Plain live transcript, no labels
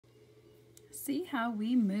See How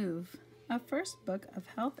We Move, a first book of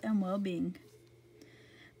health and well-being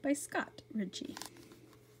by Scott Ritchie.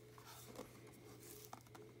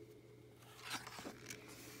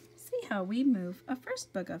 See How We Move, a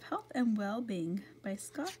first book of health and well-being by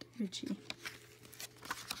Scott Ritchie.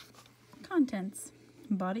 Contents: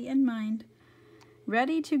 body and mind.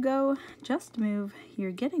 Ready to go, just move.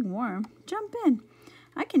 You're getting warm. Jump in.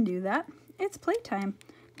 I can do that. It's playtime.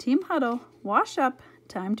 Team huddle. Wash up.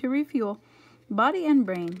 Time to refuel. Body and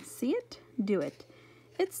brain. See it, do it.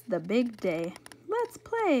 It's the big day. Let's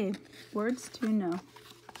play. Words to know.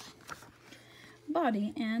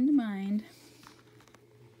 Body and mind.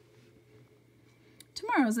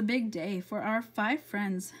 Tomorrow's a big day for our 5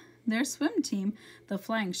 friends. Their swim team, the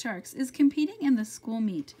Flying Sharks, is competing in the school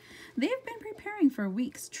meet. They've been preparing for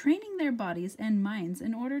weeks, training their bodies and minds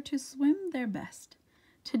in order to swim their best.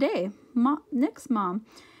 Today, Nick's mom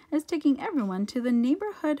is taking everyone to the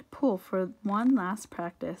neighborhood pool for one last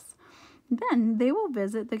practice. Then they will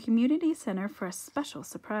visit the community center for a special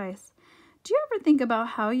surprise. Do you ever think about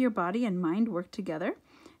how your body and mind work together?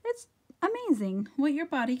 It's amazing what your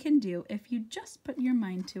body can do if you just put your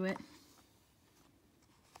mind to it.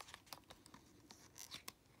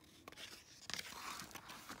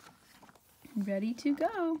 Ready to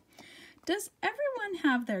go. Does everyone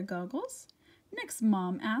have their goggles? Nick's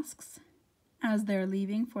mom asks as they're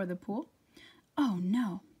leaving for the pool. Oh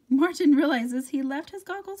no, Martin realizes he left his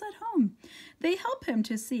goggles at home. They help him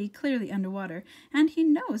to see clearly underwater, and he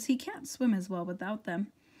knows he can't swim as well without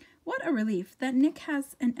them. What a relief that Nick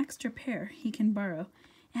has an extra pair he can borrow,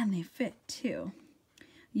 and they fit too.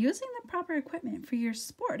 Using the proper equipment for your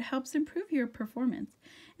sport helps improve your performance,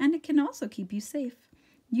 and it can also keep you safe.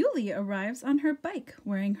 Yuli arrives on her bike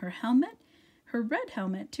wearing her red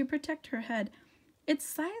helmet to protect her head. It's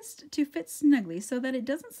sized to fit snugly so that it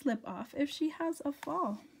doesn't slip off if she has a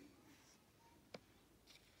fall.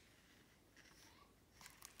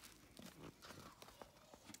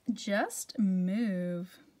 Just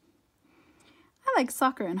move. I like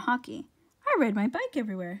soccer and hockey. I ride my bike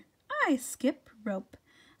everywhere. I skip rope.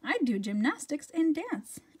 I do gymnastics and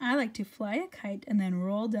dance. I like to fly a kite and then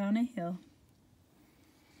roll down a hill.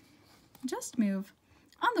 Just move.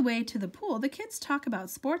 On the way to the pool, the kids talk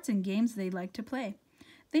about sports and games they like to play.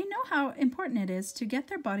 They know how important it is to get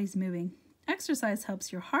their bodies moving. Exercise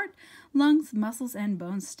helps your heart, lungs, muscles, and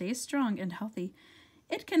bones stay strong and healthy.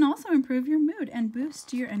 It can also improve your mood and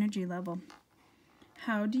boost your energy level.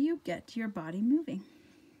 How do you get your body moving?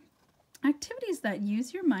 Activities that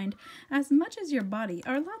use your mind as much as your body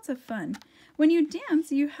are lots of fun. When you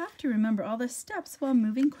dance, you have to remember all the steps while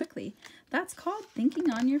moving quickly. That's called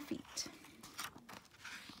thinking on your feet.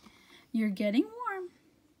 You're getting warm.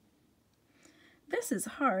 This is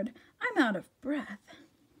hard. I'm out of breath.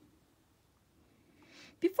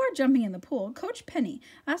 Before jumping in the pool, Coach Penny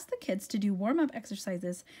asked the kids to do warm-up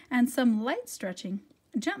exercises and some light stretching.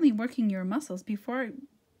 Gently working your muscles before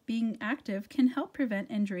being active can help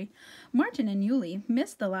prevent injury. Martin and Yuli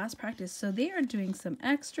missed the last practice, so they are doing some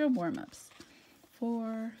extra warm-ups.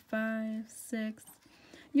 4, 5, 6.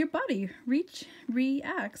 Your body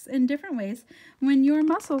reacts in different ways when your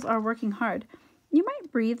muscles are working hard. You might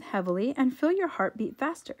breathe heavily and feel your heart beat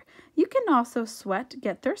faster. You can also sweat,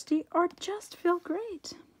 get thirsty, or just feel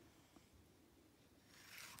great.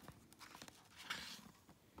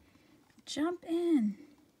 Jump in.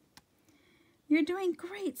 You're doing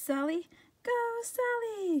great, Sally. Go,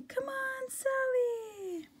 Sally. Come on,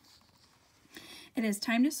 Sally. It is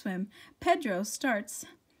time to swim. Pedro starts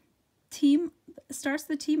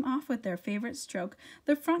the team off with their favorite stroke,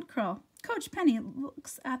 the front crawl. Coach Penny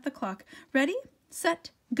looks at the clock. Ready,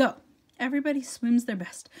 set, go. Everybody swims their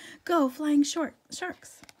best. Go, Flying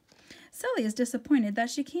Sharks. Sally is disappointed that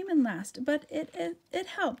she came in last, but it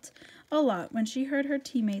helped a lot when she heard her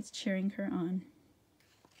teammates cheering her on.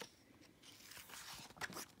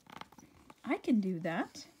 I can do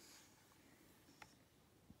that.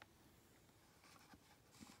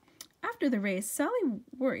 After the race, Sally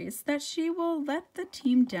worries that she will let the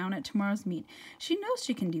team down at tomorrow's meet. She knows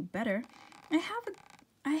she can do better. I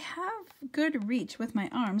have good reach with my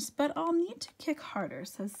arms, but I'll need to kick harder,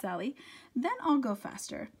 says Sally. Then I'll go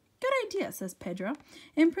faster. Good idea, says Pedro.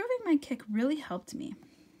 Improving my kick really helped me.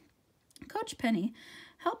 Coach Penny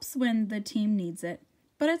helps when the team needs it,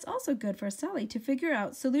 but it's also good for Sally to figure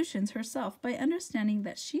out solutions herself by understanding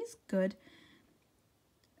what she's good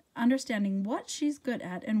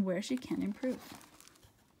at and where she can improve.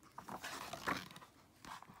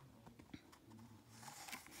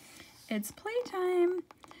 It's playtime.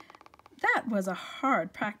 That was a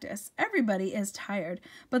hard practice. Everybody is tired,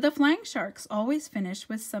 but the flying sharks always finish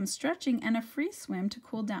with some stretching and a free swim to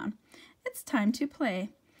cool down. It's time to play.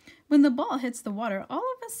 When the ball hits the water, all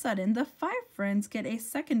of a sudden the 5 friends get a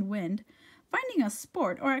second wind. Finding a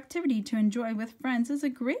sport or activity to enjoy with friends is a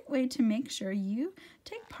great way to make sure you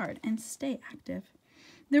take part and stay active.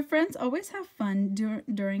 The friends always have fun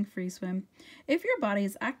during free swim. If your body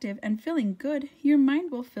is active and feeling good, your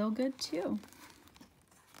mind will feel good too.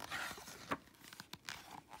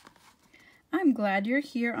 I'm glad you're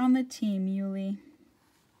here on the team, Yuli.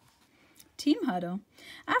 Team huddle.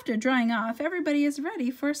 After drying off, everybody is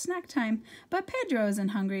ready for snack time, but Pedro isn't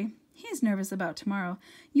hungry. He's nervous about tomorrow.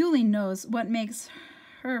 Yuli knows what makes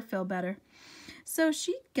her feel better, so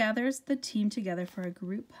she gathers the team together for a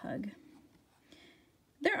group hug.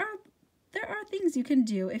 There are things you can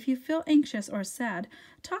do if you feel anxious or sad.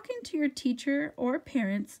 Talking to your teacher or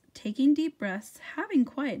parents, taking deep breaths, having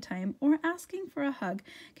quiet time, or asking for a hug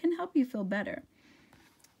can help you feel better.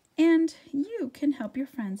 And you can help your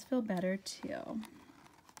friends feel better too.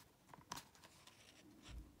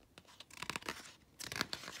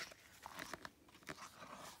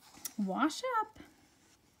 Wash up.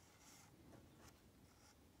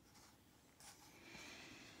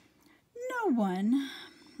 No one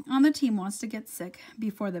on the team wants to get sick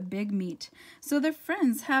before the big meet, so the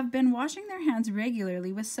friends have been washing their hands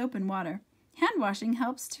regularly with soap and water. Hand washing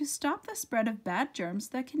helps to stop the spread of bad germs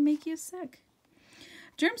that can make you sick.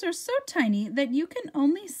 Germs are so tiny that you can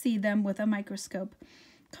only see them with a microscope.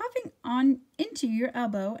 Coughing into your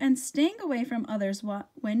elbow and staying away from others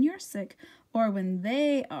when you're sick or when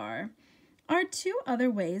they are 2 other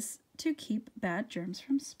ways to keep bad germs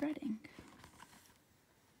from spreading.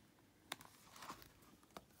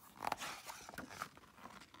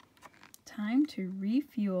 Time to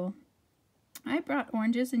refuel. I brought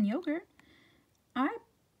oranges and yogurt. I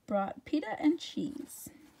brought pita and cheese.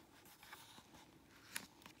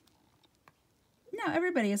 Now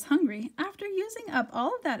everybody is hungry. After using up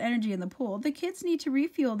all of that energy in the pool, the kids need to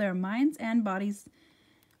refuel their minds and bodies.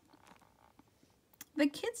 The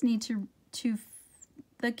kids need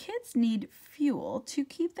fuel to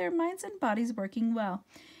keep their minds and bodies working well.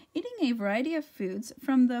 Eating a variety of foods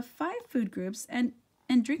from the 5 food groups and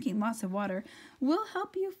drinking lots of water will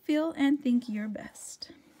help you feel and think your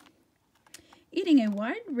best. Eating a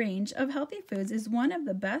wide range of healthy foods is one of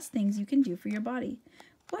the best things you can do for your body.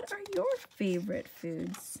 What are your favorite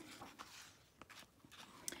foods?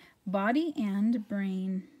 Body and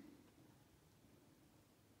brain.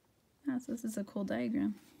 So this is a cool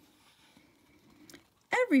diagram.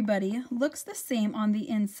 Everybody looks the same on the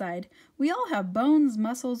inside. We all have bones,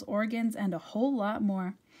 muscles, organs, and a whole lot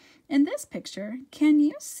more. In this picture, can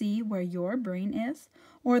you see where your brain is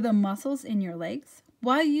or the muscles in your legs?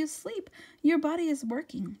 While you sleep, your body is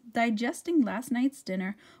working, digesting last night's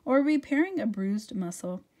dinner or repairing a bruised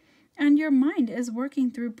muscle. And your mind is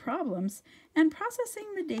working through problems and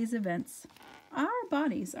processing the day's events. Our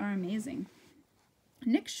bodies are amazing.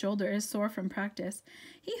 Nick's shoulder is sore from practice.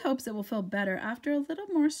 He hopes it will feel better after a little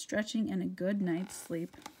more stretching and a good night's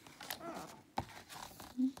sleep.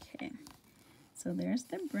 Okay, so there's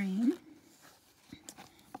the brain.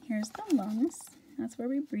 Here's the lungs. That's where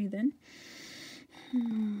we breathe in.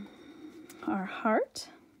 Our heart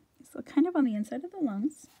is kind of on the inside of the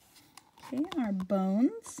lungs. Okay, our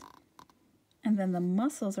bones. And then the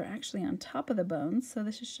muscles are actually on top of the bones. So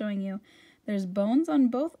this is showing you there's bones on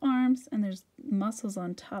both arms and there's muscles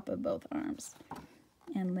on top of both arms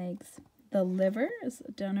and legs. The liver is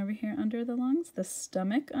down over here under the lungs. The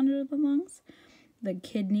stomach under the lungs. The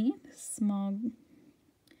kidney, small,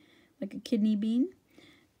 like a kidney bean.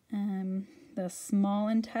 The small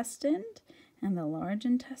intestine and the large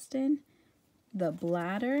intestine. The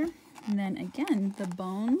bladder. And then again, the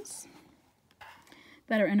bones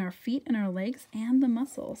that are in our feet and our legs and the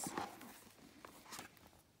muscles.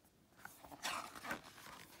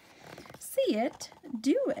 See it,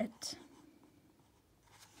 do it.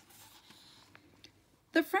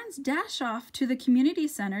 The friends dash off to the community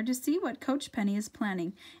center to see what Coach Penny is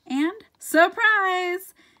planning. And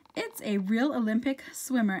surprise! It's a real Olympic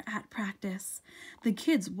swimmer at practice. The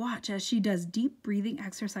kids watch as she does deep breathing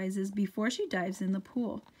exercises before she dives in the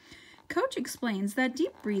pool. Coach explains that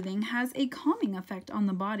deep breathing has a calming effect on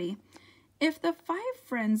the body. If the 5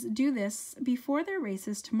 friends do this before their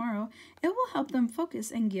races tomorrow, it will help them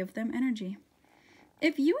focus and give them energy.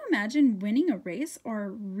 If you imagine winning a race or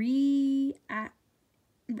reaching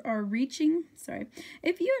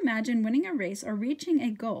a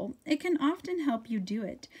goal, it can often help you do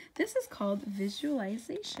it. This is called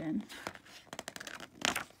visualization.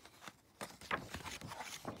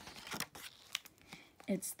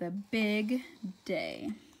 It's the big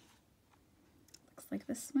day. Looks like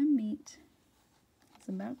the swim meet is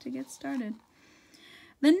about to get started.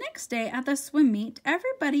 The next day at the swim meet,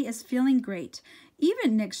 everybody is feeling great.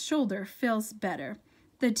 Even Nick's shoulder feels better.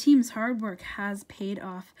 The team's hard work has paid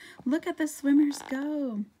off. Look at the swimmers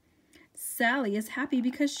go. Sally is happy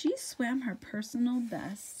because she swam her personal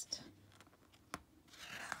best.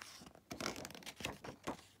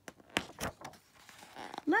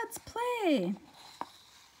 Let's play.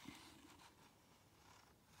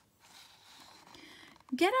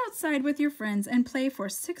 Get outside with your friends and play for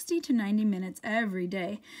 60 to 90 minutes every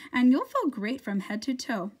day, and you'll feel great from head to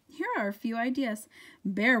toe. Here are a few ideas.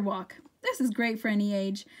 Bear walk. This is great for any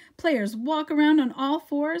age. Players walk around on all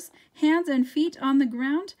fours, hands and feet on the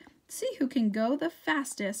ground. See who can go the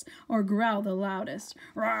fastest or growl the loudest.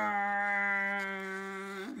 Roar!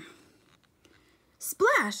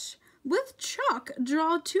 Splash. With chalk,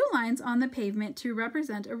 draw 2 lines on the pavement to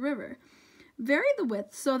represent a river. Vary the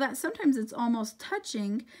width so that sometimes it's almost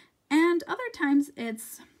touching and other times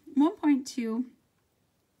it's 1.2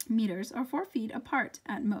 meters or 4 feet apart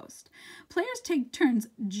at most. Players take turns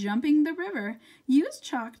jumping the river. Use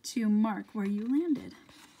chalk to mark where you landed.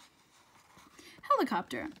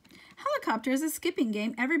 Helicopter. Helicopter is a skipping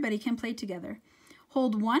game everybody can play together.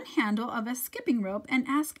 Hold one handle of a skipping rope and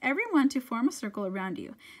ask everyone to form a circle around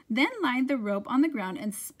you. Then line the rope on the ground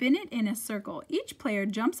and spin it in a circle. Each player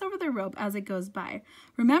jumps over the rope as it goes by.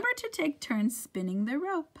 Remember to take turns spinning the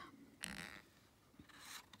rope.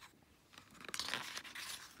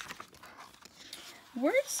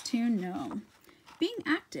 Words to know. Being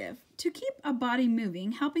active. To keep a body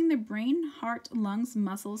moving, helping the brain, heart, lungs,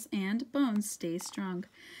 muscles, and bones stay strong.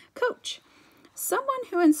 Coach. Someone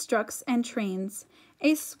who instructs and trains.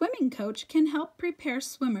 A swimming coach can help prepare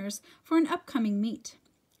swimmers for an upcoming meet.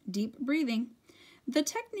 Deep breathing. The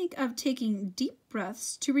technique of taking deep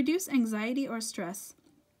breaths to reduce anxiety or stress.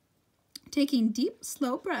 Taking deep,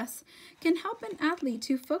 slow breaths can help an athlete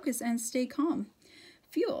to focus and stay calm.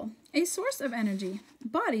 Fuel. A source of energy.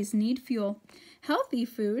 Bodies need fuel. Healthy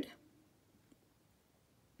food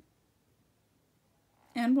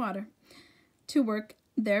and water to work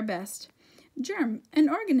their best. Germ, an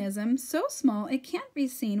organism so small it can't be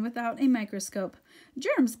seen without a microscope.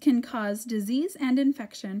 Germs can cause disease and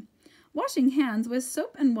infection. Washing hands with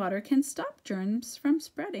soap and water can stop germs from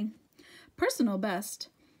spreading. Personal best,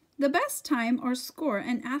 the best time or score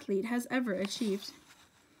an athlete has ever achieved.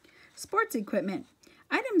 Sports equipment,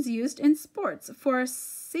 items used in sports for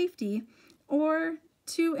safety or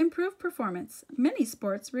to improve performance. Many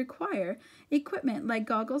sports require equipment like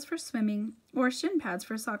goggles for swimming or shin pads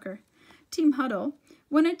for soccer. Team huddle,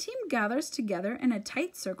 when a team gathers together in a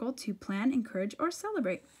tight circle to plan, encourage, or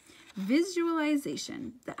celebrate.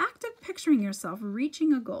 Visualization, the act of picturing yourself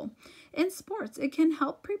reaching a goal. In sports, it can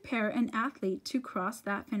help prepare an athlete to cross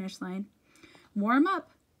that finish line. Warm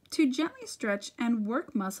up, to gently stretch and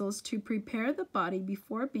work muscles to prepare the body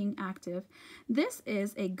before being active. This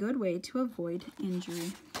is a good way to avoid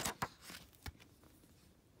injury.